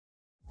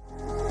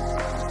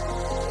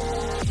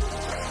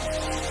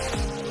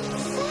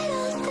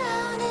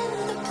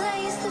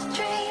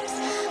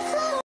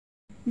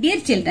Dear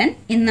children,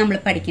 ഇന്ന് നമ്മൾ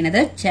പഠിക്കുന്നത്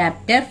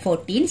Chapter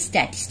 14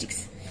 Statistics.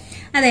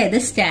 അതായത്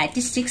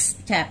സ്റ്റാറ്റിസ്റ്റിക്സ്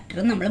ചാപ്റ്റർ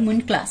നമ്മൾ മുൻ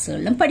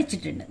ക്ലാസ്സുകളിലും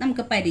പഠിച്ചിട്ടുണ്ട്.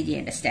 നമുക്ക്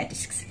പരിചയമുണ്ട്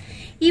സ്റ്റാറ്റിസ്റ്റിക്സ്.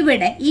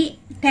 ഇവിടെ ഈ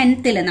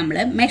 10th നമ്മൾ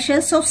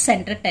മെഷേഴ്സ് ഓഫ്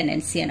സെൻട്രൽ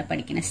ടെൻഡൻസിയാണ്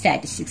പഠിക്കുന്നത്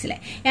സ്റ്റാറ്റിസ്റ്റിക്സിലെ.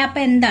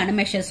 അപ്പൊ എന്താണ്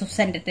മെഷേഴ്സ് ഓഫ്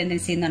സെൻട്രൽ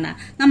ടെൻഡൻസി എന്ന്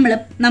പറഞ്ഞാൽ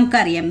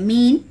നമുക്കറിയാം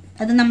മീൻ,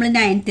 അത് നമ്മൾ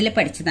 9th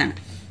പഠിച്ചതാണ്.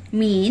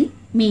 മീൻ,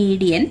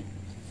 median,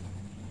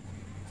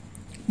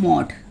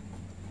 mode.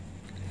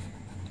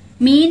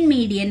 Mean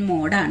median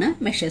മോഡാണ്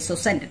measures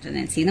of central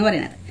tendency എന്ന്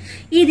പറയുന്നത്.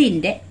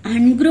 ഇതിന്റെ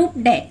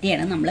അൺഗ്രൂപ്പ്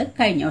ഡാറ്റയാണ് നമ്മൾ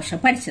കഴിഞ്ഞ വർഷം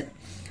പഠിച്ചത്.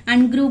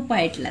 അൺഗ്രൂപ്പ്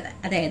ആയിട്ടുള്ളത്,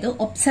 അതായത്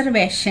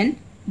ഒബ്സർവേഷൻ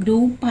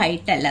ഗ്രൂപ്പ്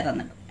ആയിട്ടല്ല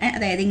തന്നത്.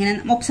 അതായത് ഇങ്ങനെ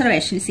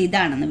ഒബ്സർവേഷൻസ്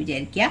ഇതാണെന്ന്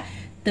വിചാരിക്കുക.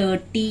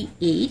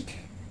 38,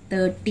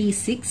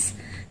 36,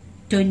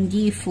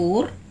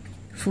 24,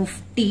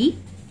 50,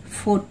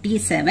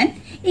 47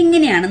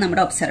 ഇങ്ങനെയാണ്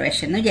നമ്മുടെ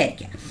ഒബ്സർവേഷൻ എന്ന്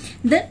വിചാരിക്കുക.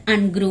 ഇത്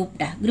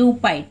അൺഗ്രൂപ്പ്ഡാ,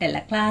 ഗ്രൂപ്പ് ആയിട്ടല്ല.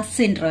 ക്ലാസ്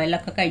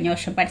ഇന്റർവെല്ലൊക്കെ കഴിഞ്ഞ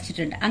വർഷം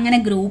പഠിച്ചിട്ടുണ്ട്. അങ്ങനെ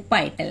ഗ്രൂപ്പ്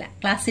ആയിട്ടല്ല,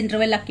 ക്ലാസ്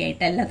ഇന്റർവെല്ലൊക്കെ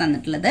ആയിട്ടല്ല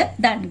തന്നിട്ടുള്ളത്.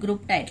 ഇത്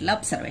അൺഗ്രൂപ്പ്ഡ് ആയിട്ടുള്ള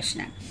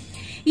ഒബ്സർവേഷനാണ്.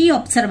 ഈ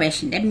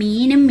ഒബ്സർവേഷന്റെ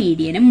മീനും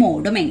മീഡിയനും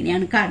മോഡും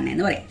എങ്ങനെയാണ്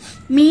കാണുന്നതെന്ന് പറയാം.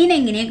 മീൻ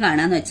എങ്ങനെയാണ്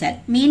കാണാന്ന് വെച്ചാൽ,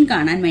 മീൻ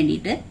കാണാൻ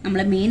വേണ്ടിയിട്ട്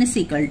നമ്മൾ മീൻ is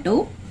equal to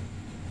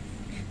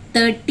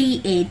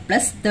 38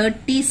 plus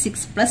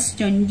 36 plus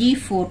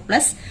 24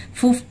 plus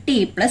 50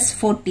 plus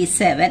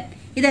 47.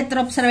 ഇത് എത്ര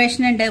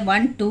ഒബ്സർവേഷൻ ഉണ്ട്?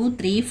 1, 2,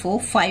 3, 4,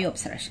 5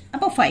 ഒബ്സർവേഷൻ.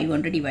 അപ്പൊ 5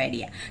 കൊണ്ട് ഡിവൈഡ്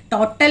ചെയ്യാം.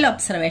 Total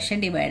observation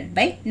divided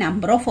by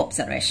number of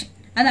observation.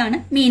 അതാണ്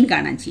മീൻ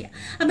കാണാൻ ചെയ്യുക.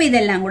 അപ്പൊ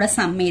ഇതെല്ലാം കൂടെ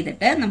സം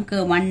ചെയ്തിട്ട് നമുക്ക്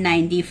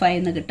 195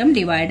 എന്ന് കിട്ടും.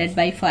 ഡിവൈഡഡ്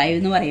ബൈ 5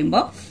 എന്ന്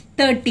പറയുമ്പോൾ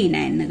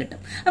 39 എന്ന് കിട്ടും.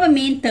 അപ്പൊ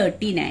മീൻ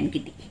 39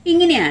 കിട്ടി.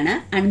 ഇങ്ങനെയാണ്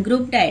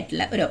അൺഗ്രൂപ്ഡ്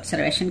ആയിട്ടുള്ള ഒരു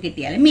ഒബ്സർവേഷൻ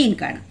കിട്ടിയാൽ മീൻ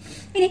കാണാം.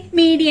 ഇനി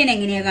മീഡിയൻ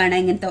എങ്ങനെയാ കാണാം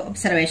ഇങ്ങനത്തെ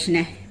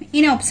ഒബ്സർവേഷന്?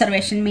 ഇങ്ങനെ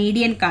ഒബ്സർവേഷൻ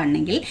മീഡിയൻ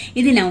കാണണമെങ്കിൽ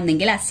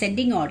ഇതിനൊന്നെങ്കിൽ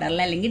അസെൻഡിങ് ഓർഡറിൽ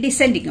അല്ലെങ്കിൽ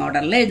ഡിസെൻഡിങ്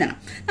ഓർഡറിൽ എഴുതണം.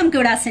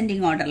 നമുക്കിവിടെ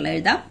അസെൻഡിങ് ഓർഡറിൽ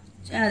എഴുതാം.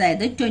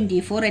 അതായത്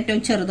 24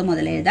 ഏറ്റവും ചെറുത്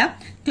മുതൽ എഴുതാം.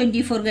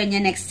 24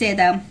 കഴിഞ്ഞാൽ നെക്സ്റ്റ്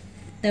എഴുതാം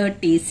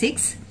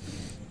 36,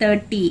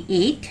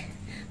 38,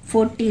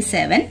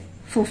 47,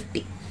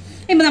 50.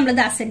 ഇപ്പൊ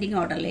നമ്മളിത് അസെൻഡിങ്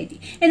ഓർഡറിൽ എഴുതി.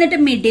 എന്നിട്ട്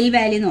മിഡിൽ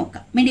വാല്യൂ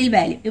നോക്കാം. മിഡിൽ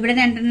വാല്യൂ ഇവിടെ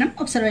 2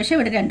 ഒബ്സർവേഷൻ,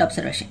 ഇവിടെ 2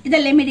 ഒബ്സർവേഷൻ.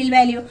 ഇതല്ലേ മിഡിൽ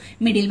വാല്യൂ?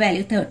 മിഡിൽ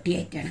വാല്യൂ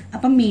 38 ആണ്.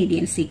 അപ്പൊ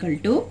മീഡിയൻ ഈക്വൽ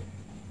ടു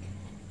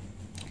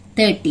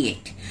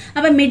 38.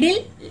 അപ്പൊ മിഡിൽ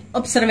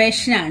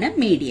ഒബ്സർവേഷൻ ആണ്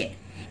മീഡിയൻ.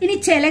 ഇനി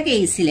ചില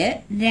കേസിൽ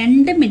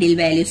 2 മിഡിൽ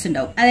വാല്യൂസ്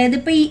ഉണ്ടാവും. അതായത്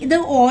ഇപ്പൊ ഇത്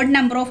ഓഡ്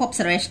നമ്പർ ഓഫ്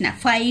ഒബ്സർവേഷനാണ്,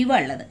 5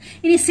 ഉള്ളത്.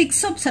 ഇനി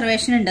 6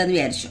 ഒബ്സർവേഷൻ ഉണ്ടെന്ന്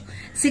വിചാരിച്ചു.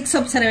 6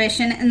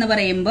 ഒബ്സർവേഷൻ എന്ന്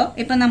പറയുമ്പോൾ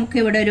ഇപ്പൊ നമുക്ക്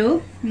ഇവിടെ ഒരു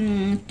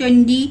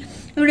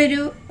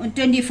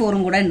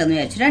 24 കൂടെ ഉണ്ടെന്ന്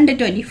വിചാരിച്ചു. 2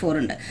 24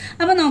 ഉണ്ട്.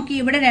 അപ്പൊ നോക്കി,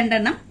 ഇവിടെ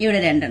 2 ഇവിടെ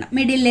 2.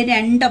 മിഡിലില്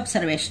 2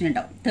 ഒബ്സർവേഷൻ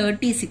ഉണ്ടാവും,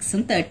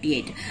 36ഉം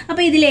 38.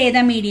 അപ്പൊ ഇതിൽ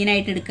ഏതാ മീഡിയൻ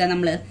ആയിട്ട് എടുക്കുക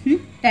നമ്മള്?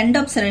 2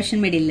 ഒബ്സർവേഷൻ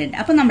മിഡിലുണ്ട്.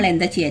 അപ്പൊ നമ്മൾ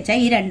എന്താ ചെയ്യാച്ചാ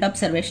ഈ 2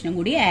 ഒബ്സർവേഷനും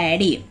കൂടി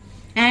ആഡ് ചെയ്യും.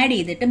 ആഡ്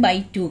ചെയ്തിട്ട് ബൈ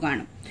 2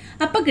 കാണും.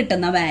 അപ്പൊ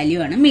കിട്ടുന്ന വാല്യൂ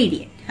ആണ്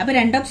മീഡിയൻ. അപ്പൊ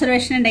 2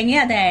 ഒബ്സർവേഷൻ ഉണ്ടെങ്കിൽ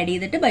അത് ആഡ്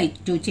ചെയ്തിട്ട് ബൈ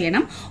 2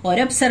 ചെയ്യണം.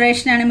 ഒരു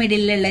ഒബ്സർവേഷൻ ആണ്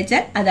മിഡിലുള്ള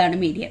വെച്ചാൽ അതാണ്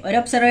മീഡിയൻ. ഒരു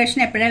ഒബ്സർവേഷൻ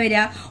എപ്പോഴാണ്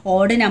വരിക?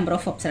 ഓഡ് നമ്പർ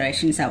ഓഫ്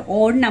ഒബ്സർവേഷൻസ് ആവും.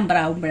 ഓഡ് നമ്പർ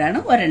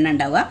ആവുമ്പോഴാണ് ഒരെണ്ണം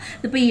ഉണ്ടാവുക.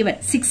 ഇതിപ്പോ ഈവൻ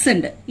 6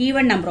 ഉണ്ട്.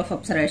 ഈവൻ നമ്പർ ഓഫ്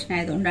ഒബ്സർവേഷൻ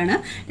ആയതുകൊണ്ടാണ്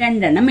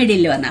 2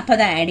 മിഡിലിൽ വന്നത്. അപ്പൊ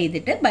അത് ആഡ്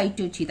ചെയ്തിട്ട് ബൈ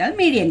 2 ചെയ്താൽ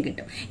മീഡിയൻ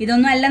കിട്ടും.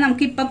 ഇതൊന്നും അല്ല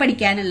നമുക്ക് ഇപ്പൊ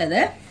പഠിക്കാനുള്ളത്.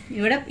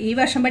 ഇവിടെ ഈ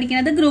വർഷം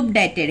പഠിക്കുന്നത് ഗ്രൂപ്പ്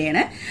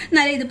ഡാറ്റയുടെയാണ്.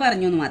 എന്നാലും ഇത്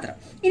പറഞ്ഞു എന്ന് മാത്രം.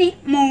 ഇനി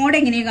മോഡ്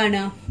എങ്ങനെയാ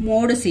കാണുക?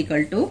 മോഡ്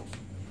ഈക്വൽ ടു,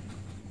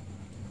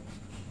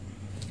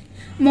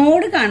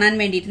 മോഡ് കാണാൻ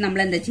വേണ്ടിയിട്ട് നമ്മൾ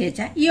എന്താ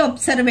ചെയ്യാ, ഈ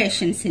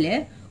ഒബ്സർവേഷൻസിൽ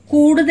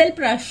കൂടുതൽ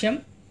പ്രാവശ്യം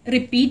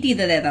റിപ്പീറ്റ്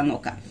ചെയ്തത് ഏതാന്ന്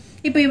നോക്കാം.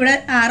 ഇപ്പൊ ഇവിടെ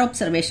 6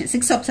 ഒബ്സർവേഷൻ,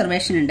 6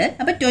 ഒബ്സർവേഷൻ ഉണ്ട്.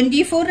 അപ്പൊ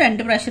 24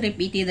 2 പ്രാവശ്യം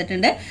റിപ്പീറ്റ്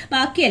ചെയ്തിട്ടുണ്ട്.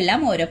 ബാക്കിയെല്ലാം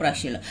ഓരോ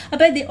പ്രാവശ്യമുള്ളൂ.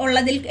 അപ്പൊ ഇത്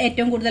ഉള്ളതിൽ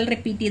ഏറ്റവും കൂടുതൽ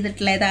റിപ്പീറ്റ്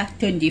ചെയ്തിട്ടുള്ള ഏതാ?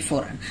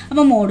 24 ആണ്.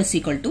 അപ്പൊ മോഡ്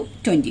ഈക്വൽ ടു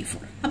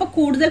 24. അപ്പൊ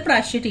കൂടുതൽ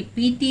പ്രാവശ്യം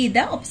റിപ്പീറ്റ് ചെയ്ത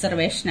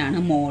ഒബ്സർവേഷൻ ആണ്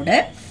മോഡ്.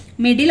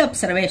 മിഡിൽ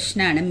ഒബ്സർവേഷൻ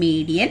ആണ്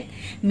മീഡിയൻ.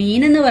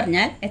 മീൻ എന്ന്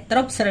പറഞ്ഞാൽ എത്ര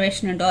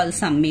ഒബ്സർവേഷൻ ഉണ്ടോ അത്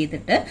സം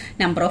ചെയ്തിട്ട്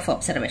നമ്പർ ഓഫ്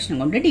ഒബ്സർവേഷൻ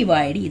കൊണ്ട്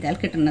ഡിവൈഡ് ചെയ്താൽ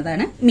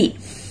കിട്ടുന്നതാണ് മീൻ.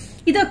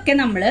 ഇതൊക്കെ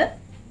നമ്മൾ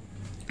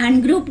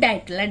അൺഗ്രൂപ്ഡ്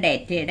ആയിട്ടുള്ള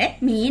ഡാറ്റയുടെ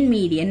mean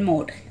median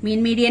mode. Mean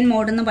median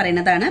mode എന്ന്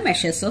പറയുന്നതാണ്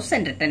മെഷേഴ്സ് ഓഫ്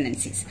സെൻട്രൽ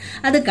ടെൻഡൻസീസ്.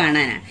 അത്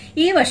കാണാനാണ്.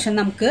 ഈ വർഷം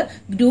നമുക്ക്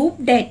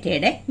ഗ്രൂപ്പ്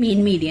ഡാറ്റയുടെ മീൻ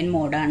മീഡിയൻ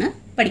മോഡാണ്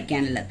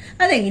പഠിക്കാനുള്ളത്.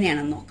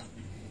 അതെങ്ങനെയാണെന്ന് നോക്കാം.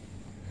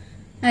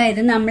 അതായത്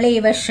നമ്മൾ ഈ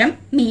വർഷം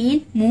മീൻ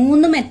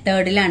 3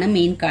 മെത്തേഡിലാണ്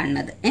മീൻ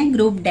കാണുന്നത്.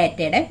 ഗ്രൂപ്പ്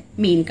ഡാറ്റയുടെ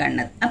മീൻ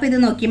കാണുന്നത്. അപ്പൊ ഇത്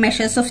നോക്കി,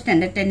 മെഷേഴ്സ് ഓഫ്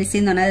സെൻട്രൽ ടെൻഡൻസി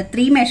എന്ന് പറഞ്ഞാൽ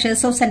 3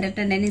 measures of central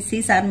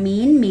tendencies R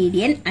mean,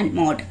 median and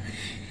mode.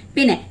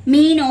 പിന്നെ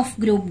mean of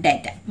group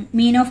data.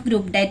 Mean of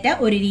group data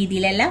ഒരു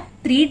രീതിയിലല്ല,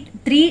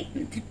 3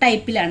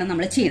 ടൈപ്പിലാണ്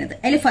നമ്മൾ ചെയ്യുന്നത്.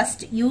 അതിൽ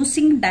ഫസ്റ്റ്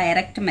യൂസിംഗ്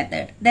ഡയറക്റ്റ്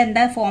മെത്തേഡ്.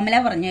 ഇതെന്താ ഫോർമുല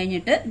പറഞ്ഞു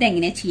കഴിഞ്ഞിട്ട്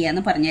ഇതെങ്ങനെയാ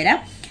ചെയ്യാന്ന് പറഞ്ഞുതരാം.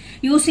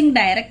 യൂസിംഗ്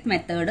ഡയറക്റ്റ്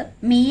മെത്തേഡ്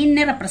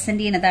മീനിനെ റെപ്രസെന്റ്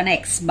ചെയ്യുന്നതാണ്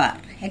X bar.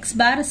 X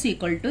bar is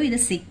equal to, ഇത്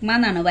സിഗ്മ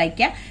എന്നാണ്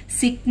വായിക്കുക,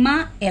 sigma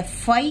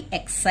FI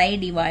XI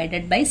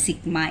divided by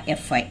sigma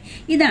FI.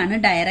 ഇതാണ്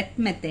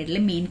ഡയറക്റ്റ് മെത്തേഡിൽ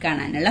മീൻ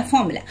കാണാനുള്ള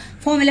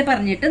ഫോർമുല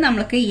പറഞ്ഞിട്ട്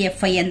നമ്മൾക്ക് ഈ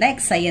FI എന്താ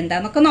XI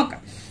എന്താന്നൊക്കെ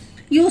നോക്കാം.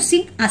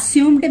 യൂസിംഗ്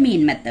അസ്യൂംഡ്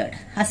മീൻ മെത്തേഡ്.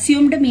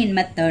 അസ്യൂംഡ് മീൻ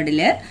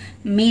മെത്തേഡില്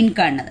മീൻ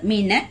കാണുന്നത്,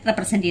 മീനിനെ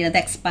റെപ്രസെന്റ് ചെയ്യുന്നത്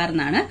എക്സ് ബാർ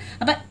എന്നാണ്.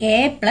 അപ്പൊ A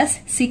plus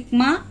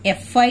sigma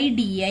FI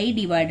DI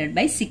divided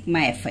by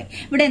sigma FI.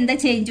 ഇവിടെ എന്താ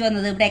ചേഞ്ച്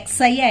വന്നത്? ഇവിടെ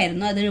XI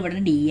ആയിരുന്നു, അത്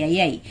ഇവിടെ DI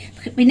ആയി.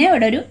 പിന്നെ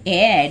ഇവിടെ ഒരു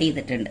എ ആഡ്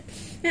ചെയ്തിട്ടുണ്ട്.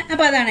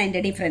 അപ്പൊ അതാണ്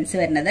അതിന്റെ ഡിഫറൻസ്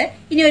വരുന്നത്.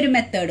 ഇനി ഒരു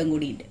മെത്തേഡും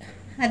കൂടിയുണ്ട്,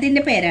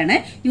 അതിന്റെ പേരാണ്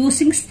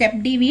യൂസിങ്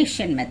സ്റ്റെപ്പ്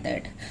ഡീവിയേഷൻ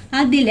മെത്തേഡ്.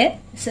 അതില്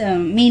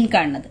മീൻ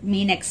കാണുന്നത്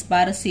മീൻ X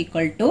bar is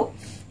equal to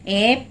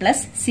a plus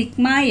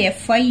sigma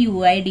fi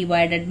ui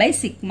divided by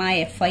sigma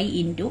fi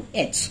into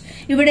h.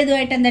 ഇവിടെ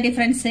ഇതുമായിട്ട് എന്താ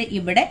ഡിഫറൻസ്?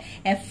 ഇവിടെ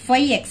fi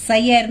xi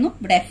ആയിരുന്നു,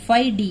 ഇവിടെ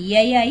fi di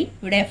ആയി,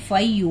 ഇവിടെ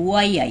fi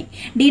ui ആയി.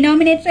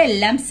 ഡിനോമിനേറ്റർ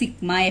എല്ലാം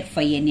സിഗ്മ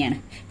fi തന്നെയാണ്.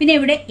 പിന്നെ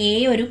ഇവിടെ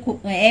ഒരു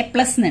a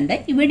പ്ലസ് ഉണ്ട്,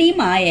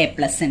 ഇവിടെയും ആ a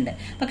പ്ലസ് ഉണ്ട്.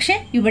 പക്ഷെ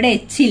ഇവിടെ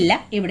h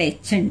ഇല്ല, ഇവിടെ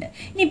h ഉണ്ട്.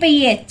 ഇനിയിപ്പോ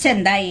ഈ h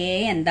എന്താ, a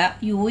എന്താ,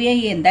 ui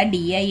എന്താ,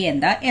 di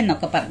എന്താ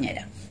എന്നൊക്കെ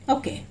പറഞ്ഞുതരാം.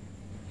 ഓക്കെ,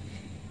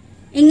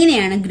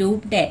 ഇങ്ങനെയാണ്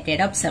ഗ്രൂപ്പ്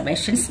ഡാറ്റയുടെ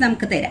ഒബ്സർവേഷൻസ്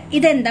നമുക്ക് തരാം.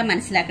 ഇതെന്താ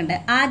മനസ്സിലാക്കേണ്ടത്?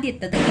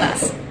 ആദ്യത്തത്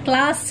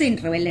ക്ലാസ്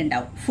ഇന്റർവെൽ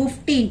ഉണ്ടാവും.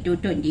 15 to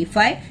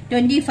 25,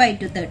 25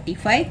 to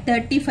 35,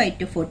 35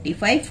 to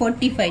 45,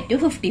 45 to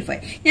 55.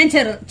 ഞാൻ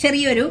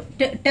ചെറിയൊരു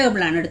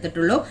ടേബിൾ ആണ്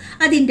എടുത്തിട്ടുള്ളൂ.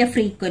 അതിന്റെ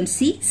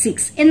ഫ്രീക്വൻസി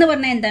 6 എന്ന്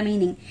പറഞ്ഞാൽ എന്താ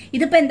മീനിങ്?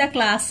 ഇതിപ്പോ എന്താ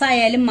ക്ലാസ്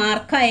ആയാലും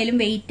മാർക്ക് ആയാലും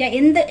വെയിറ്റ്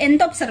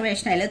എന്ത്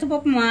ഒബ്സർവേഷൻ ആയാലും, ഇതിപ്പോ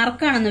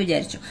മാർക്കാണെന്ന്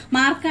വിചാരിച്ചു.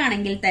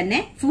 മാർക്കാണെങ്കിൽ തന്നെ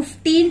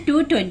 15 to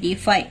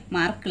 25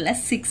 മാർക്കുള്ള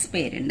 6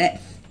 പേരുണ്ട്.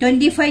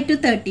 25 to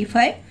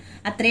 35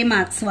 അത്രയും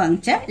മാർക്സ്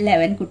വാങ്ങിച്ച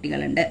 11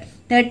 കുട്ടികളുണ്ട്.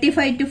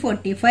 35 to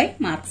 45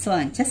 മാർക്സ്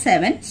വാങ്ങിച്ച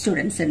 7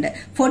 സ്റ്റുഡൻസ് ഉണ്ട്.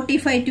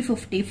 45 to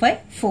 55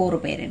 4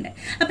 പേരുണ്ട്.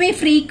 അപ്പൊ ഈ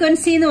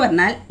ഫ്രീക്വൻസി എന്ന്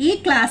പറഞ്ഞാൽ ഈ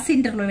ക്ലാസ്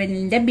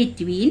ഇന്റർവെല്ലിന്റെ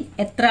ബിറ്റ്വീൻ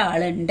എത്ര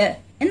ആളുണ്ട്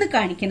എന്ന്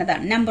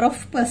കാണിക്കുന്നതാണ്. നമ്പർ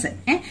ഓഫ് പേഴ്സൺ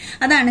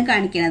അതാണ്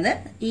കാണിക്കുന്നത്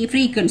ഈ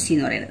ഫ്രീക്വൻസി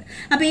എന്ന് പറയുന്നത്.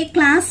 അപ്പൊ ഈ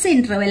ക്ലാസ്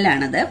ഇന്റർവെൽ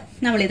ആണത്.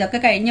 നമ്മൾ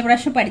ഇതൊക്കെ കഴിഞ്ഞ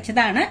പ്രാവശ്യം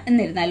പഠിച്ചതാണ്,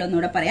 എന്നിരുന്നാലും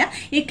ഒന്നുകൂടെ പറയാം.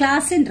 ഈ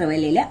ക്ലാസ്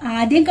ഇന്റർവെല്ലിൽ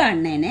ആദ്യം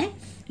കാണുന്നതിനെ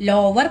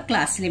ലോവർ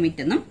ക്ലാസ്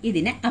ലിമിറ്റ് എന്നും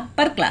ഇതിനെ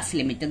അപ്പർ ക്ലാസ്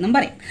ലിമിറ്റ് എന്നും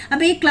പറയും.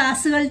 അപ്പൊ ഈ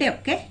ക്ലാസ്സുകളുടെ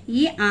ഒക്കെ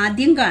ഈ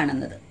ആദ്യം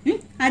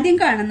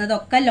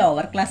കാണുന്നതൊക്കെ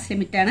ലോവർ ക്ലാസ്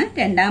ലിമിറ്റ് ആണ്,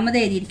 രണ്ടാമത്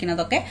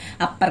എഴുതിയിരിക്കുന്നതൊക്കെ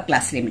അപ്പർ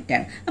ക്ലാസ് ലിമിറ്റ്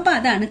ആണ്. അപ്പൊ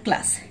അതാണ്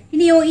ക്ലാസ്.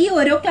 ഇനി ഈ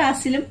ഓരോ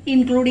ക്ലാസ്സിലും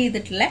ഇൻക്ലൂഡ്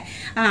ചെയ്തിട്ടുള്ള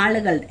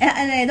ആളുകളുടെ,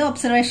 അതായത്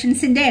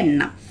ഒബ്സർവേഷൻസിന്റെ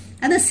എണ്ണം,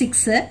 അത്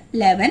 6,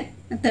 11,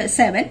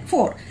 7,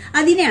 4.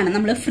 അതിനെയാണ്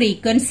നമ്മൾ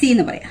ഫ്രീക്വൻസി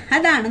എന്ന് പറയാം.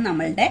 അതാണ്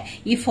നമ്മളുടെ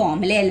ഈ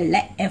ഫോർമുലയിലുള്ള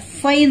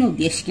FI എന്ന്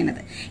ഉദ്ദേശിക്കുന്നത്.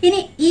 ഇനി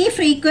ഈ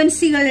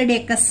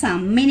ഫ്രീക്വൻസികളുടെയൊക്കെ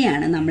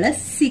സമ്മിനെയാണ് നമ്മൾ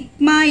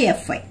സിഗ്മ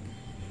FI.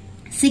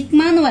 സിഗ്മ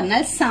എന്ന്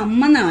പറഞ്ഞാൽ സം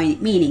എന്നാണ്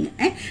മീനിങ്.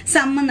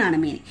 സം എന്നാണ്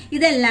മീനിങ്.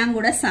 ഇതെല്ലാം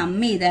കൂടെ സം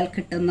ചെയ്താൽ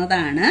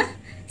കിട്ടുന്നതാണ്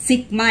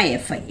സിഗ്മ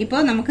FI. ഇപ്പൊ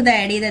നമുക്ക് ഇത്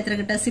ആഡ് ചെയ്ത് എത്ര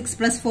കിട്ടുക? 6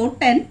 plus 4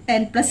 10,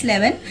 10 plus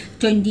 11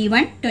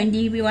 21,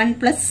 21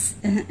 plus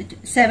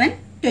 7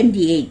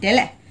 28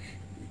 അല്ലെ?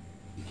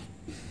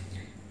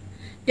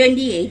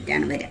 28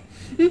 ആണ് വരിക.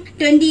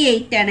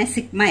 28 ആണ്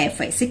സിഗ്മ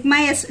FI.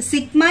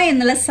 സിഗ്മ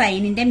എന്നുള്ള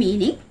സൈനിന്റെ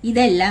മീനിങ്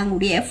ഇതെല്ലാം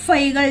കൂടി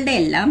FIകളുടെ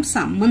എല്ലാം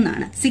സം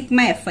എന്നാണ്. സിഗ്മ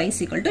FI =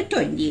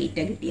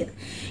 28 കിട്ടിയത്.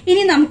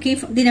 ഇനി നമുക്ക്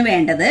ഇതിന്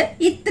വേണ്ടത്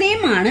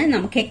ഇത്രയുമാണ്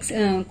നമുക്ക്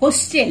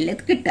ക്വസ്റ്റ്യനിൽ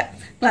കിട്ടുക.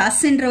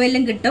 ക്ലാസ്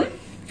ഇന്റർവെല്ലും കിട്ടും,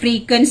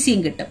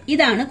 ഫ്രീക്വൻസിയും കിട്ടും.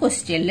 ഇതാണ്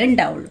ക്വസ്റ്റ്യനിൽ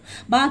ഉണ്ടാവുള്ളൂ.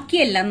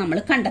 ബാക്കിയെല്ലാം നമ്മൾ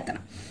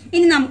കണ്ടെത്തണം.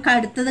 ഇനി നമുക്ക്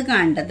അടുത്തത്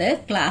കാണേണ്ടത്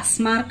ക്ലാസ്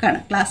മാർക്കാണ്.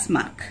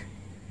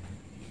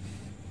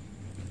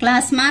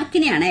 ക്ലാസ്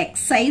മാർക്കിനെയാണ്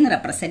XI എന്ന്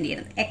റെപ്രസെന്റ്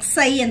ചെയ്യുന്നത്.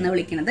 XI എന്ന്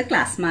വിളിക്കുന്നത്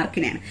ക്ലാസ്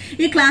മാർക്കിനെയാണ്.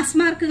 ഈ ക്ലാസ്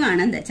മാർക്ക്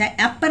കാണാൻ എന്താ വെച്ചാൽ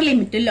അപ്പർ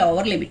ലിമിറ്റും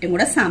ലോവർ ലിമിറ്റും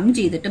കൂടെ സം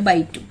ചെയ്തിട്ട് by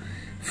 2.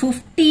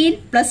 15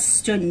 plus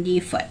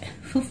 25.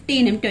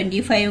 15ഉം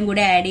 25ഉം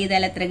കൂടെ ആഡ്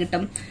ചെയ്താൽ എത്ര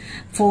കിട്ടും?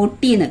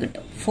 40 എന്ന്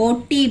കിട്ടും.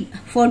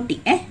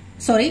 40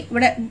 സോറി,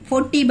 ഇവിടെ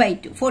 40 by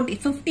 2.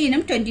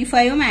 15ഉം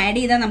 25ഉം ആഡ്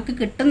ചെയ്താൽ നമുക്ക്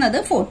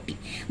കിട്ടുന്നത് 40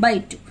 by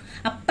 2.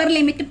 Upper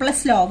limit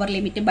plus lower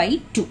limit by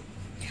 2.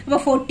 അപ്പൊ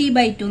 40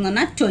 by 2 എന്ന്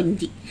പറഞ്ഞാൽ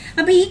 20.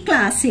 അപ്പൊ ഈ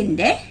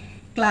ക്ലാസിന്റെ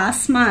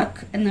ക്ലാസ്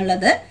മാർക്ക്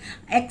എന്നുള്ളത്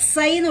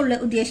XI എന്നുള്ള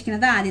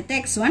ഉദ്ദേശിക്കുന്നത് ആദ്യത്തെ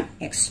X1,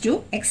 X2,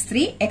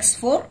 X3,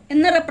 X4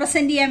 എന്ന്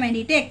റെപ്രസെന്റ് ചെയ്യാൻ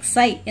വേണ്ടിയിട്ട്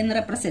XI എന്ന്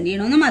റെപ്രസെന്റ്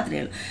ചെയ്യണമെന്ന് മാത്രമേ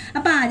ഉള്ളൂ.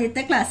 അപ്പൊ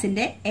ആദ്യത്തെ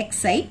ക്ലാസിന്റെ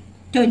XI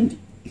 20.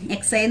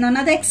 XI എന്ന്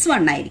പറഞ്ഞാൽ അത്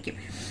X1 ആയിരിക്കും.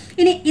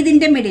 ഇനി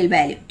ഇതിന്റെ മിഡിൽ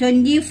വാല്യൂ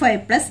 25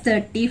 plus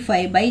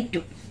 35 by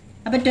 2.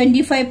 അപ്പൊ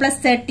 25 plus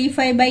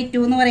 35 by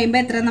 2 എന്ന്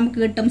പറയുമ്പോൾ എത്ര നമുക്ക്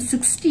കിട്ടും?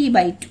 60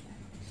 by 2.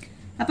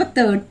 അപ്പൊ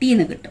 30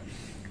 എന്ന് കിട്ടും.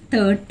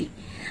 30.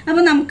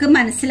 അപ്പൊ നമുക്ക്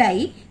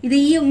മനസ്സിലായി ഇത്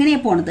ഈ ഇങ്ങനെ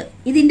പോണത്.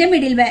 ഇതിന്റെ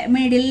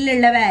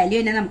മിഡിലുള്ള വാല്യൂ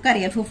തന്നെ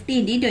നമുക്കറിയാം.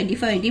 50ന്റെയും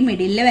 25ന്റെയും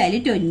മിഡിലെ വാല്യൂ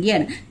 20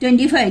 ആണ്.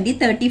 25ന്റെയും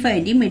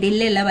 35ന്റെയും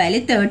മിഡിലുള്ള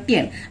വാല്യൂ 30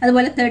 ആണ്.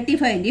 അതുപോലെ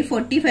 35ന്റെയും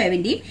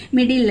 45ന്റെയും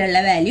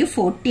മിഡിലുള്ള വാല്യൂ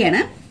 40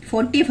 ആണ്.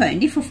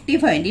 45ന്റെയും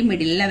 55ന്റെയും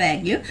മിഡിലുള്ള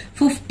വാല്യൂ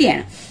 50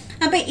 ആണ്.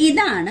 അപ്പൊ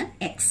ഇതാണ്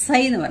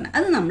XI എന്ന് പറഞ്ഞത്.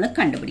 അത് നമ്മൾ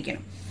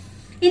കണ്ടുപിടിക്കണം.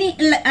 ഇനി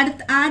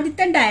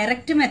ആദ്യത്തെ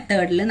ഡയറക്റ്റ്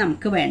മെത്തേഡിൽ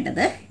നമുക്ക്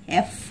വേണ്ടത്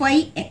FI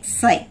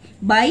XI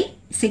by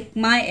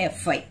sigma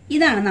FI.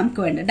 ഇതാണ് നമുക്ക്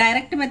വേണ്ടത്.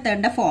 ഡയറക്റ്റ്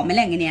മെത്തേഡിന്റെ ഫോർമുല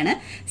എങ്ങനെയാണ്?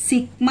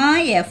 Sigma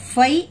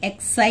FI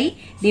XI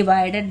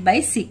divided by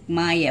sigma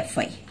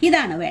FI.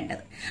 ഇതാണ്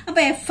വേണ്ടത്. അപ്പൊ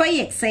FI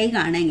XI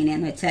കാണാൻ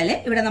എങ്ങനെയാന്ന് വെച്ചാൽ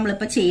ഇവിടെ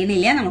നമ്മളിപ്പോ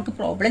ചെയ്യണില്ല, നമുക്ക്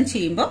പ്രോബ്ലം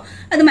ചെയ്യുമ്പോൾ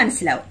അത്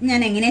മനസ്സിലാവും. ഞാൻ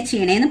എങ്ങനെയാ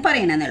ചെയ്യണേന്ന്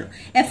പറയണമെന്നേ ഉള്ളൂ.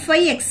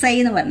 FI XI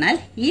എന്ന് പറഞ്ഞാൽ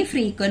ഈ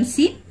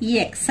ഫ്രീക്വൻസി ഈ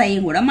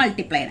XIയും കൂടെ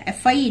മൾട്ടിപ്ലൈ ചെയ്യണം.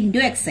 FI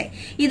into XI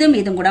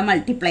ഇതും കൂടെ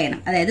മൾട്ടിപ്ലൈ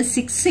ചെയ്യണം. അതായത്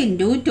 6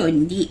 into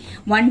 20,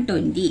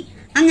 120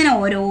 അങ്ങനെ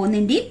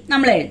ഓരോന്നിന്റെയും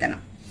നമ്മൾ എഴുതണം.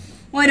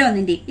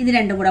 ഓരോന്നിന്റെയും ഇത്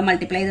രണ്ടും കൂടെ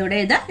മൾട്ടിപ്ലൈ ചെയ്ത് ഇവിടെ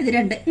എഴുതാം, ഇത്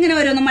രണ്ട് ഇങ്ങനെ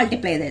ഓരോന്നും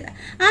മൾട്ടിപ്ലൈ ചെയ്ത് എഴുതാം.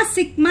 ആ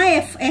സിഗ്മ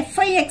എഫ്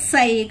ഐ എക്സ്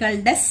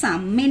ഐകളുടെ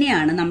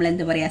സമ്മിനെയാണ് നമ്മൾ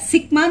എന്ത് പറയാ,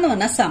 സിഗ്മ എന്ന്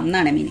പറഞ്ഞാൽ സം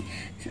എന്നാണ് meaning.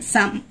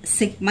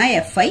 Sigma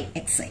F I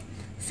X I,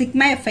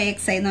 sigma F I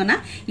X I എന്ന് പറഞ്ഞാൽ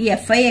ഈ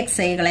എഫ് ഐ എക്സ്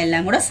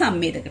ഐകളെല്ലാം കൂടെ സം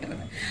ചെയ്ത്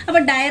കിട്ടുന്നത്. അപ്പൊ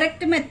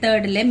ഡയറക്റ്റ്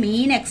മെത്തേഡില്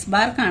മീൻ എക്സ്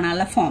ബാർ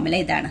കാണാനുള്ള ഫോർമുല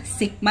ഇതാണ്,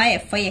 sigma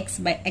F I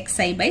X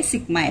I by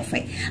sigma F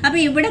I. അപ്പൊ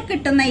ഇവിടെ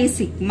കിട്ടുന്ന ഈ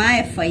സിഗ്മ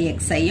എഫ് ഐ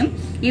എക്സ് ഐയും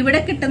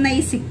ഇവിടെ കിട്ടുന്ന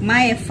ഈ സിഗ്മ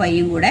എഫ്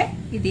ഐയും കൂടെ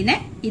ഇതിനെ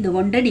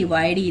ഇതുകൊണ്ട്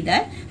ഡിവൈഡ്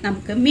ചെയ്താൽ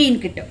നമുക്ക് മീൻ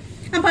കിട്ടും.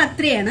 അപ്പൊ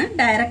അത്രയാണ്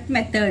ഡയറക്റ്റ്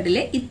മെത്തേഡിൽ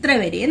ഇത്ര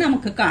വരെ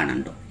നമുക്ക്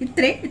കാണണ്ടു.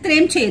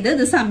 ഇത്രയും ചെയ്ത്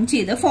ഇത് സം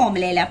ചെയ്ത്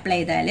ഫോർമുലയിൽ അപ്ലൈ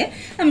ചെയ്താല്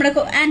നമ്മുടെ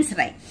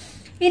ആൻസർ ആയി.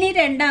 ഇനി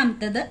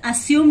രണ്ടാമത്തത്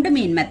അസ്യൂംഡ്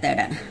മീൻ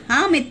മെത്തേഡാണ്. ആ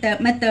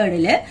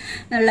മെത്തേഡില്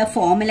ഉള്ള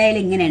ഫോർമുലയിൽ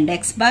ഇങ്ങനെയുണ്ട്,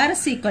 X bar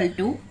is equal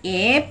to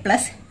A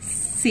plus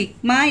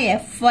sigma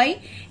F I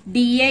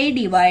D I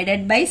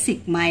divided by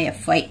sigma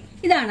F I.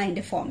 ഇതാണ്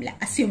അതിന്റെ ഫോർമുല,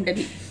 അസ്യൂംഡ്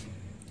മീൻ.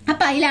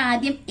 അപ്പൊ അതിൽ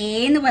ആദ്യം എ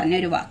എന്ന്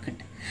പറഞ്ഞൊരു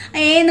വാക്കുണ്ട്.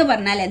 എ എന്ന്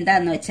പറഞ്ഞാൽ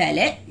എന്താന്ന്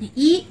വെച്ചാല്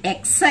ഈ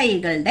എക്സ്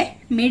ഐകളുടെ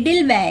മിഡിൽ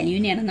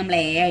വാല്യൂനെയാണ് നമ്മൾ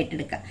എ ആയിട്ട്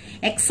എടുക്കുക.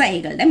 X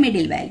ഐകളുടെ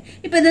middle value.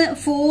 ഇപ്പൊ ഇത്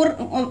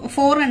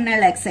 4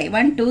 എണ്ണുള്ള എക്സ് ഐ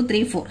 1 2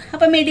 3 4.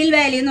 അപ്പൊ മിഡിൽ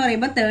വാല്യൂ എന്ന്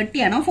പറയുമ്പോൾ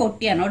 30 ആണോ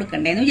 40 ആണോ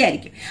എടുക്കണ്ടേന്ന്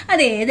വിചാരിക്കും.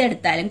 അത്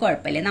ഏതെടുത്താലും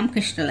കുഴപ്പമില്ല, നമുക്ക്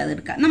ഇഷ്ടമുള്ളത്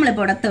എടുക്കാം.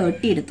 നമ്മളിപ്പോ ഇവിടെ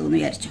 30 എടുത്തു എന്ന്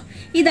വിചാരിച്ചു.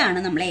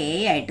 ഇതാണ് നമ്മൾ എ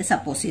ആയിട്ട്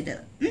സപ്പോസ്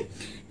ചെയ്തത്.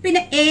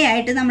 പിന്നെ എ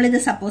ആയിട്ട് നമ്മൾ ഇത്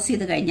സപ്പോസ്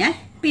ചെയ്ത് കഴിഞ്ഞാൽ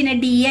പിന്നെ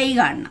ഡി ഐ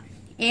കാണണം.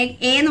 എ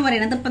എന്ന്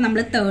പറയുന്നത് ഇപ്പൊ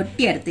നമ്മൾ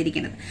 30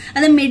 എടുത്തിരിക്കുന്നത്,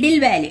 അത് മിഡിൽ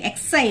വാല്യൂ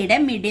എക്സ് ഐയുടെ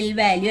മിഡിൽ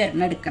വാല്യൂ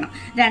ഒരെണ്ണം എടുക്കണം.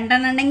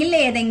 രണ്ടെണ്ണം ഉണ്ടെങ്കിൽ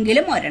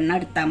ഏതെങ്കിലും ഒരെണ്ണം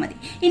എടുത്താൽ മതി.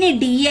 ഇനി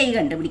ഡി ഐ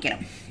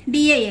കണ്ടുപിടിക്കണം.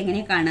 ഡി ഐ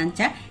എങ്ങനെ കാണാന്ന്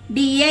വെച്ചാൽ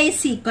D I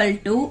is equal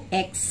to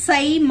X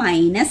I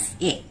minus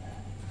A.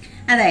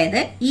 അതായത്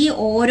ഈ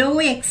ഓരോ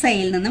എക്സ്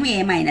ഐയിൽ നിന്നും എ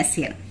മൈനസ്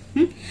ചെയ്യണം.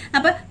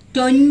 അപ്പൊ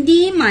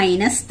 20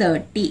 മൈനസ്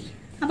 30,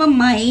 അപ്പൊ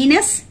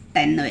മൈനസ്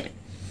 10 വരും.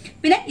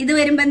 പിന്നെ ഇത്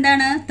വരുമ്പോ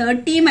എന്താണ്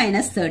 30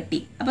 മൈനസ്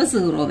 30, അപ്പൊ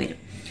 0 വരും.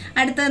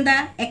 അടുത്തത് എന്താ,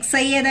 എക്സ്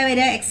ഐ ഏതാ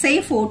വരിക, എക്സ് ഐ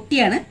 40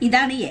 ആണ്,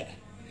 ഇതാണ് എ.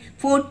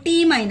 40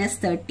 മൈനസ്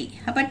 30,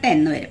 അപ്പൊ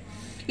 10 വരും.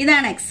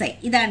 ഇതാണ് എക്സ് ഐ,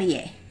 ഇതാണ്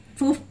എ.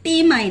 50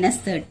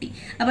 മൈനസ് 30,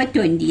 അപ്പൊ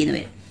 20 എന്ന്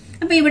വരും.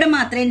 അപ്പൊ ഇവിടെ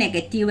മാത്രമേ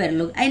നെഗറ്റീവ്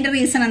വരുള്ളൂ. അതിന്റെ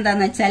റീസൺ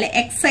എന്താന്ന് വെച്ചാൽ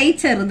എക്സ് ഐ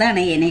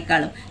ചെറുതാണ്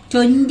എനേക്കാളും.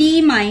 20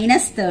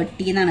 മൈനസ്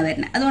 30 എന്നാണ്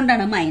വരുന്നത്,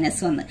 അതുകൊണ്ടാണ്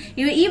മൈനസ് വന്നത്.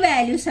 ഈ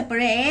വാല്യൂസ്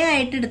എപ്പോഴും എ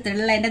ആയിട്ട്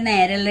എടുത്തിട്ടുള്ള അതിന്റെ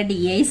നേരെയുള്ള ഡി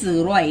ഐ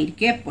 0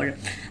 ആയിരിക്കും എപ്പോഴും.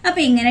 അപ്പൊ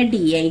ഇങ്ങനെ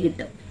ഡി ഐ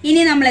കിട്ടും.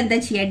 ഇനി നമ്മൾ എന്താ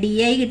ചെയ്യുക, ഡി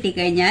ഐ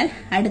കിട്ടിക്കഴിഞ്ഞാൽ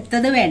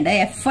അടുത്തത് വേണ്ട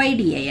എഫ് ഐ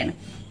ഡി ഐ ആണ്.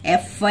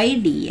 എഫ് ഐ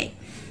ഡി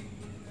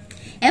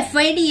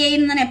ഐ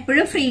എന്ന് പറഞ്ഞാൽ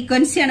എപ്പോഴും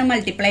ഫ്രീക്വൻസിയാണ്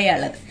മൾട്ടിപ്ലൈ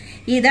ഉള്ളത്.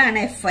 ഇതാണ്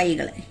എഫ്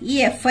ഐകൾ. ഈ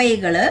എഫ്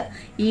ഐകള്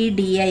ഈ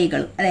ഡി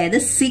ഐകളും, അതായത്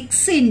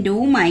 6 ഇൻറ്റു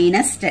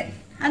മൈനസ് 10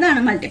 അതാണ്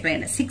മൾട്ടിപ്ലൈ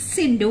ചെയ്യുന്നത്.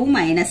 6 ഇൻറ്റു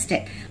മൈനസ്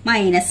 10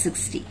 മൈനസ്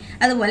 60.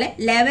 അതുപോലെ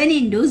 11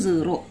 ഇൻറ്റു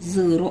 0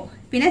 0.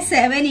 പിന്നെ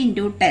 7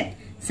 ഇൻറ്റു 10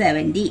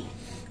 70.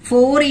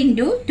 4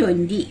 ഇൻറ്റു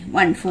 20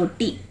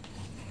 140.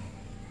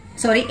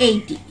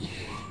 80.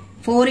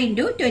 4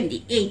 ഇൻറ്റു 20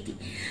 80.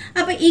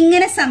 അപ്പൊ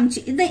ഇങ്ങനെ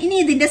ഇനി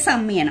ഇതിന്റെ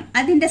സം ചെയ്യണം.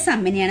 അതിന്റെ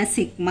സമ്മിനെയാണ്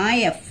sigma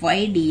F I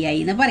D I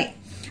എന്ന് പറയാം.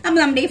 അപ്പൊ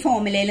നമ്മുടെ ഈ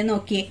ഫോർമുലയിൽ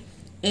നോക്കിയേ,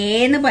 എ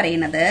എന്ന്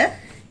പറയുന്നത്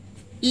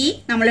ഈ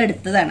നമ്മൾ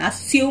എടുത്തതാണ്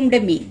അസ്യൂംഡ്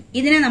മീൻ.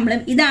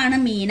 ഇതാണ്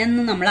മീൻ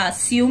എന്ന് നമ്മൾ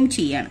അസ്യൂം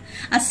ചെയ്യാണ്.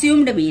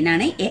 അസ്യൂംഡ് മീൻ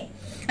ആണ് എ.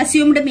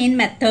 അസ്യൂംഡ് മീൻ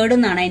മെത്തേഡ്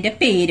എന്നാണ് അതിന്റെ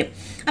പേരും.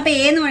 അപ്പൊ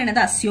എ എന്ന്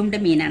പറയുന്നത് അസ്യൂംഡ്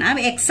മീൻ ആണ്. ആ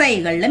എക്സ്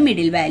ഐകളിൽ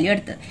മിഡിൽ വാല്യൂ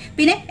എടുത്തത്.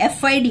 പിന്നെ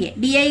F I D I,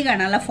 D I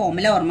കാണാനുള്ള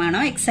formula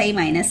ഓർമ്മയാണോ, X I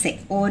minus A.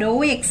 ഓരോ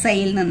എക്സ്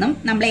ഐയിൽ നിന്നും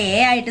നമ്മൾ എ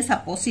ആയിട്ട്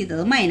സപ്പോസ്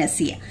ചെയ്തത് മൈനസ്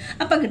ചെയ്യുക,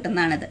 അപ്പൊ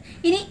കിട്ടുന്നതാണിത്.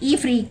 ഇനി ഈ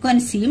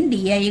ഫ്രീക്വൻസിയും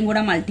ഡി ഐയും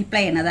കൂടെ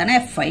മൾട്ടിപ്ലൈ ചെയ്യുന്നതാണ്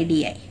എഫ് ഐ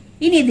ഡി ഐ.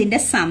 ഇനി ഇതിന്റെ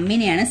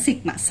സമ്മിനെയാണ്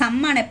സിഗ്മ.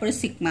 സമ്മാണ് എപ്പോഴും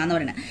സിഗ്മ എന്ന്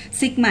പറയുന്നത്,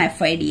 sigma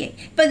F I D I.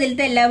 ഇപ്പൊ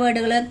ഇതിലത്തെ എല്ലാ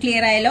വേർഡുകളും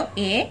ക്ലിയർ ആയാലോ.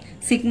 A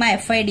sigma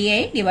F I D I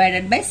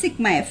divided by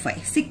sigma F I.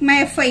 Sigma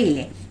F I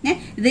ഇല്ലേ,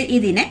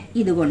 ഇതിനെ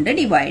ഇതുകൊണ്ട്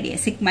ഡിവൈഡ്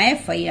ചെയ്യുക. സിഗ്മ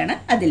എഫ് ഐ ആണ്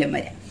അതിലും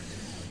വരിക.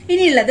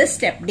 ഇനിയുള്ളത്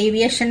സ്റ്റെപ്പ്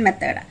ഡീവിയേഷൻ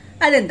മെത്തേഡ്.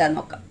 അതെന്താ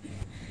നോക്കാം.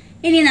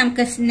 ഇനി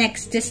നമുക്ക്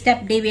നെക്സ്റ്റ്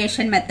സ്റ്റെപ്പ്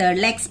ഡീവിയേഷൻ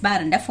മെത്തേഡിലെ എക്സ്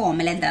ബാറിന്റെ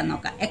ഫോർമുല എന്താന്ന്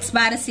നോക്കാം. X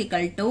bar is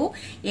equal to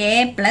A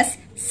plus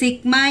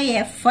sigma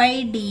F I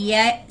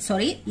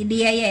D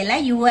I അല്ല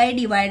U I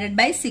divided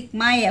by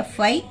sigma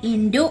F I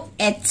into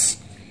H.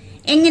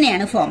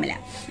 എങ്ങനെയാണ് ഫോർമുല?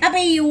 അപ്പൊ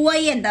ഈ യു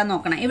ഐ എന്താ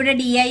നോക്കണം. ഇവിടെ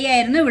ഡി ഐ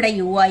ആയിരുന്നു, ഇവിടെ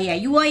യു ഐ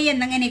ആയി. യു ഐ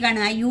എന്നെങ്ങനെ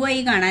കാണുക? യു ഐ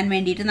കാണാൻ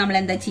വേണ്ടിയിട്ട് നമ്മൾ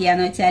എന്താ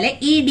ചെയ്യാന്ന് വെച്ചാല്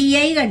ഈ ഡി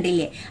ഐ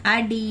കണ്ടില്ലേ, ആ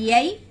ഡി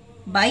ഐ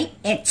ബൈ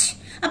എച്ച്.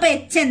 അപ്പൊ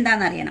H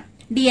എന്താണെന്നറിയണം.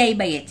 D I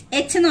by H.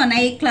 H എന്ന്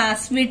പറഞ്ഞാൽ ഈ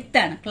ക്ലാസ് വിഡ്ത്ത്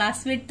ആണ്.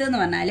 ക്ലാസ് വിഡ്ത്ത് എന്ന്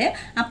പറഞ്ഞാൽ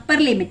അപ്പർ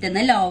ലിമിറ്റ്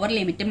നിന്ന് ലോവർ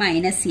ലിമിറ്റ്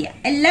മൈനസ് ചെയ്യുക.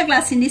 എല്ലാ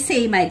ക്ലാസിന്റെയും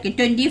സെയിം ആയിരിക്കും.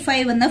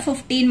 25 നിന്ന്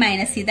 15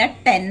 മൈനസ് ചെയ്താൽ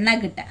 10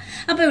 കിട്ടുക.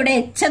 അപ്പൊ ഇവിടെ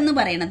എച്ച് എന്ന്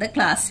പറയുന്നത്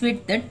ക്ലാസ്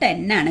വിഡ്ത്ത്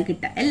 10 ആണ്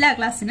കിട്ടുക. എല്ലാ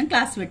ക്ലാസ്സിനും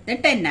ക്ലാസ് വിഡ്ത്ത്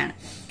 10 ആണ്.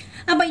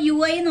 അപ്പൊ യു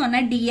ഐ എന്ന്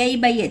പറഞ്ഞാൽ ഡി ഐ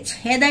ബൈ എച്ച്.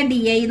 ഏതാ ഡി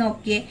ഐ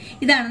നോക്കിയേ,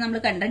 ഇതാണ് നമ്മൾ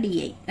കണ്ട ഡി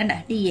ഐ. കണ്ട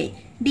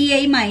ഡി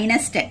ഐ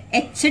മൈനസ് 10.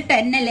 എച്ച്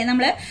 10 അല്ലേ,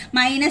 നമ്മള്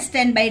മൈനസ്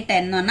 10 ബൈ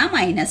 10 എന്ന് പറഞ്ഞാൽ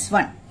മൈനസ്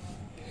 1.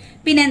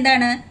 പിന്നെ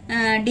എന്താണ്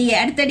ഡി ഐ?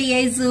 അടുത്ത ഡി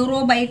ഐ 0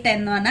 ബൈ 10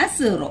 എന്ന് പറഞ്ഞാൽ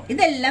 0.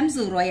 ഇതെല്ലാം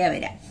 0 ആയി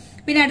വരാം.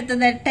 പിന്നെ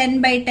അടുത്തത് 10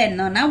 ബൈ 10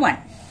 എന്ന് പറഞ്ഞാൽ 1.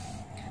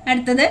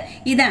 അടുത്തത്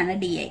ഇതാണ്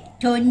ഡി ഐ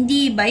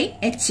 20 ബൈ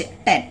എച്ച്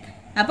 10,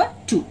 അപ്പൊ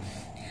 2.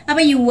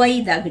 അപ്പൊ യു ഐ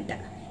ഇതാ കിട്ടുക.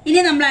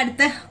 ഇനി നമ്മൾ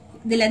അടുത്ത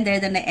ഇതിൽ എന്താ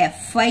എഴുതേണ്ടത്?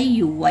 F I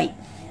U I.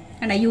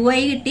 കണ്ട യു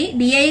ഐ കിട്ടി.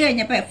 ഡി ഐ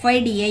കഴിഞ്ഞപ്പോൾ എഫ് ഐ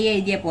ഡി ഐ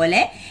എഴുതിയ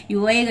പോലെ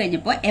യു ഐ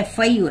കഴിഞ്ഞപ്പോൾ F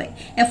I U I.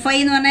 F I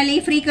എന്ന് പറഞ്ഞാൽ ഈ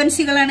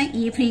ഫ്രീക്വൻസികളാണ്.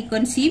 ഈ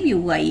ഫ്രീക്വൻസിയും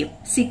യു ഐയും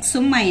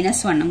 6ഉം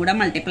 -1ഉം കൂടെ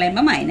മൾട്ടിപ്ലൈ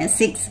ചെയ്യുമ്പോൾ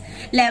 -6.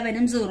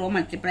 11ഉം 0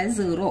 മൾട്ടിപ്ലൈ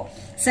 0.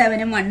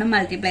 7ഉം 1ഉം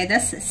മൾട്ടിപ്ലൈ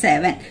ചെയ്താൽ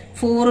 7.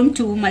 4ഉം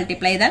 2ഉം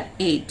മൾട്ടിപ്ലൈ ചെയ്താൽ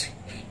 8.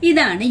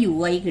 ഇതാണ് യു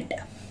ഐ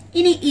കിട്ടുക.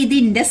 ഇനി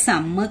ഇതിന്റെ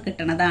സമ്മ്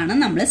കിട്ടണതാണ്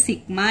നമ്മൾ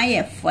sigma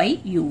F I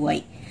U I.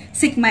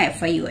 Sigma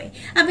F I U I.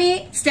 അപ്പൊ ഈ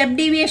സ്റ്റെപ്പ്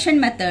ഡീവിയേഷൻ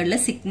മെത്തേഡിൽ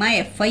sigma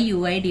F I U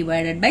I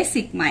divided by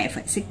sigma F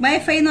I. Sigma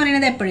F I എന്ന്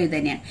പറയുന്നത് എപ്പോഴും ഇത്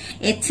തന്നെയാണ്.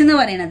 എച്ച് എന്ന്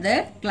പറയുന്നത്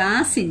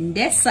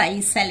ക്ലാസിന്റെ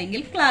സൈസ്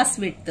അല്ലെങ്കിൽ ക്ലാസ്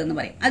വിഡ്ത്ത് എന്ന്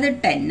പറയും. അത്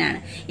 10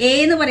 ആണ്. എ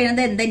എന്ന്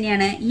പറയുന്നത് എന്ത്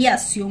തന്നെയാണ്? ഈ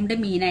അസ്യൂംഡ്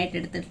മീൻ ആയിട്ട്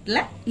എടുത്തിട്ടുള്ള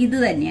ഇത്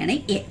തന്നെയാണ്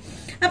എ.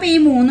 അപ്പൊ ഈ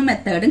 3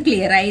 മെത്തേഡും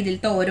ക്ലിയർ ആയി.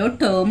 ഇതിലത്തെ ഓരോ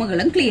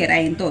ടേമുകളും ക്ലിയർ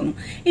ആയി എന്ന്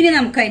തോന്നുന്നു. ഇനി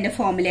നമുക്ക് അതിന്റെ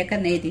ഫോമിലേക്ക്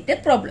എഴുതിയിട്ട്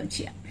പ്രോബ്ലം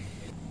ചെയ്യാം.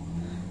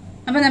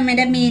 അപ്പൊ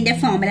നമ്മുടെ മീനിന്റെ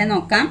ഫോമുല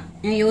നോക്കാം.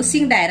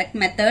 Using direct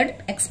method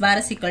X bar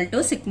is equal to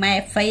sigma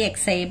F I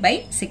X I by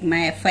sigma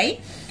F I.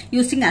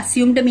 Using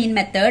assumed mean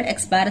method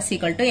X bar is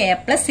equal to A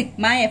plus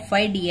sigma F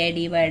I D I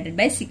divided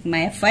by sigma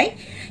F I.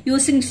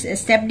 Using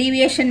step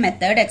deviation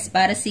method X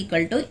bar is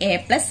equal to A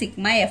plus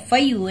sigma F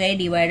I U I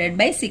divided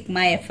by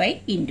sigma F I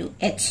into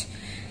H.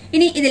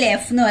 ഇനി ഇതിൽ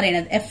F എന്ന്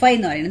പറയുന്നത് F I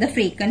എന്ന് പറയുന്നത്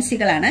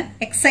ഫ്രീക്വൻസികളാണ്.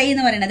 X I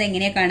എന്ന് പറയുന്നത്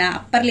എങ്ങനെയാ കാണാം?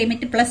 Upper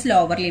limit plus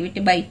lower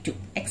limit by 2.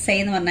 X I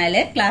എന്ന് പറഞ്ഞാൽ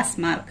ക്ലാസ്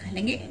മാർക്ക്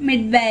അല്ലെങ്കിൽ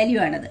മിഡ് വാല്യൂ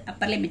ആണത്.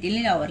 Upper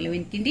ലിമിറ്റിന്റെയും lower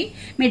ലിമിറ്റിന്റെയും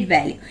mid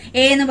value.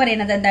 A എന്ന്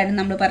പറയുന്നത് എന്താണ്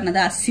നമ്മൾ പറഞ്ഞത്?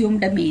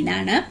 അസ്യൂംഡ് മീൻ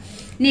ആണ്.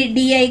 ഇനി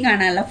ഡി ഐ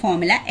കാണാനുള്ള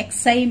formula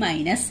X I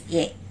minus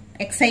A.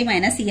 X I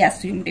minus ഈ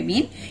അസ്യൂംഡ്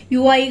മീൻ.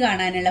 യു ഐ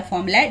കാണാനുള്ള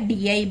formula D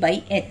I by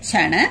H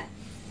ആണ്.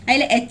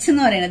 അതിൽ എച്ച്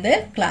എന്ന് പറയുന്നത്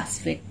ക്ലാസ്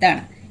വിഡ്ത്ത്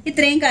ആണ്.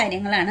 ഇത്രയും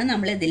കാര്യങ്ങളാണ്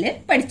നമ്മൾ ഇതിൽ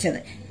പഠിച്ചത്.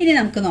 ഇനി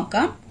നമുക്ക്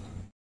നോക്കാം